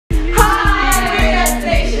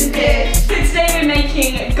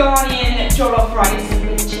Ghanain Jollof Rice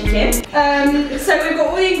with chicken. So we've got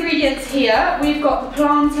all the ingredients here. We've got the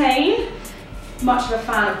plantain. Much of a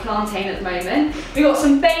fan of plantain at the moment. We've got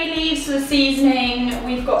some bay leaves for the seasoning.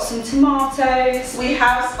 We've got some tomatoes. We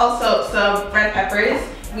have also some red peppers.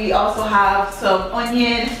 We also have some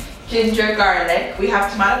onion, ginger, garlic. We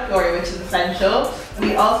have tomato puree, which is essential.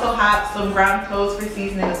 We also have some ground cloves for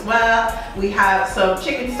seasoning as well. We have some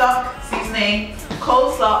chicken stock seasoning,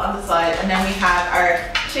 coleslaw on the side, and then we have our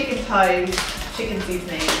chicken thighs, chicken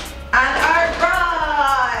seasoning, and our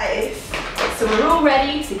rice. So we're all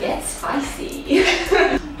ready to get spicy.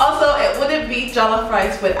 Also, it wouldn't be jollof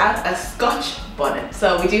rice without a Scotch bonnet.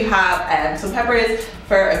 So we do have some peppers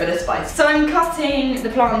for a bit of spice. So I'm cutting the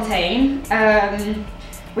plantain.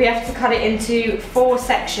 We have to cut it into 4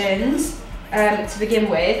 sections to begin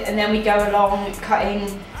with, and then we go along cutting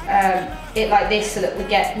it like this so that we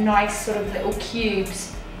get nice sort of little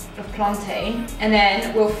cubes of plantain, and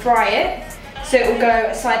then we'll fry it so it will go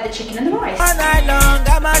aside the chicken and the rice. All night long,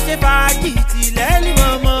 got my shit till early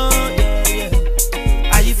mama.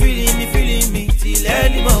 Are you feeling me till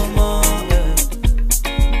early mama?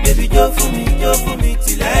 Baby, go for me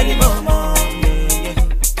till early mama.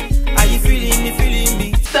 Are you feeling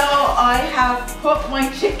me? So I have put my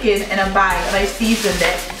chicken in a bag and I seasoned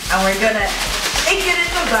it, and we're gonna take it in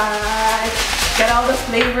the bag, get all the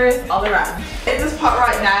flavors all around. In this pot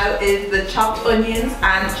right now is the chopped onions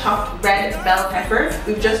and chopped red bell peppers.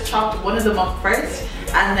 We've just chopped one of them up first,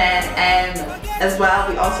 and then as well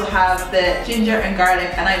we also have the ginger and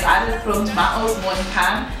garlic, and I've added from tomatoes in 1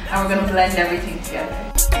 can, and we're gonna blend everything together.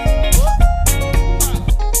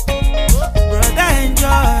 Brother,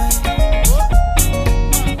 enjoy.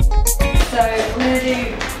 So we're going to do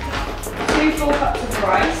 2 full cups of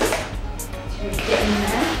rice to get in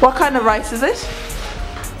there. What kind of rice is it?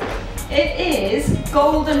 It is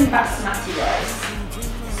golden basmati rice.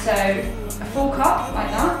 So a full cup like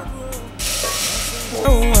that. So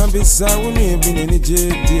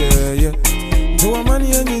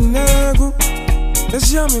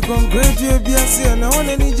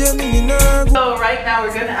right now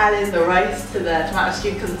we're going to add in the rice to the tomato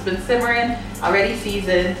stew because it's been simmering, already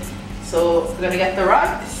seasoned. So we're going to get the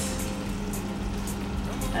rice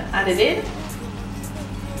and add it in.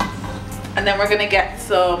 And then we're going to get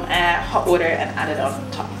some hot water and add it on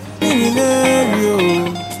top.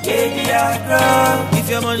 If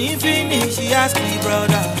your money finish, she ask me,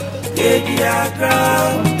 brother.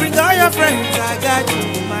 Bring all your friends, I got you,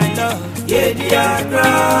 my love. Forget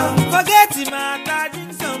him, I'm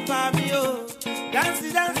touching some pavio. Dance,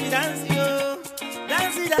 yo.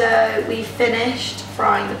 So we finished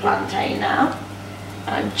frying the plantain now.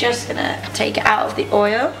 I'm just going to take it out of the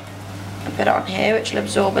oil and put it on here, which will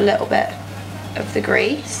absorb a little bit of the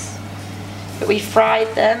grease. But we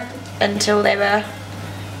fried them until they were a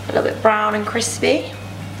little bit brown and crispy.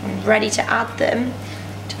 I'm ready to add them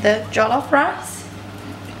to the jollof rice.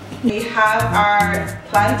 We have our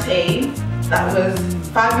plantain that was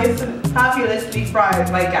fabulously fried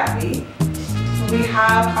by Gabby. We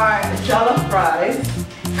have our jollof rice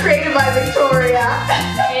created by Victoria.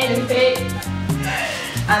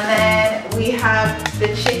 And then we have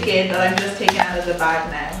the chicken that I'm just taking out of the bag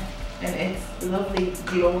now. And it's lovely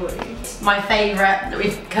glory. My favourite that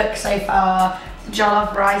we've cooked so far. The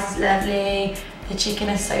jollof rice is lovely. The chicken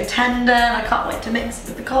is so tender. I can't wait to mix it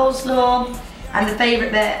with the coleslaw. And the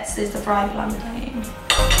favourite bits is the fried plantain.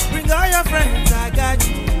 Bring all your friends, I got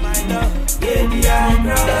you, my love. Forget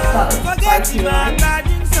him, I'm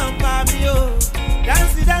touching some pavio.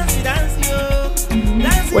 Dance, yo.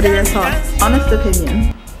 What are your thoughts? Honest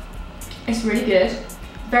opinion. It's really good.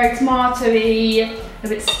 Very tomatoey, a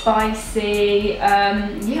bit spicy.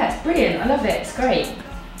 Yeah, it's brilliant. I love it. It's great.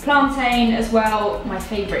 Plantain as well, my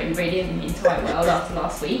favourite ingredient in the entire world after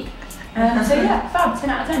last week. So yeah, fab, 10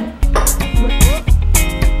 out of 10.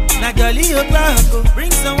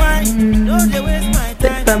 Bring some wine. Don't waste my time.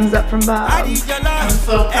 Big thumbs up from Bob. I'm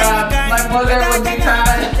so proud. My mother would be proud.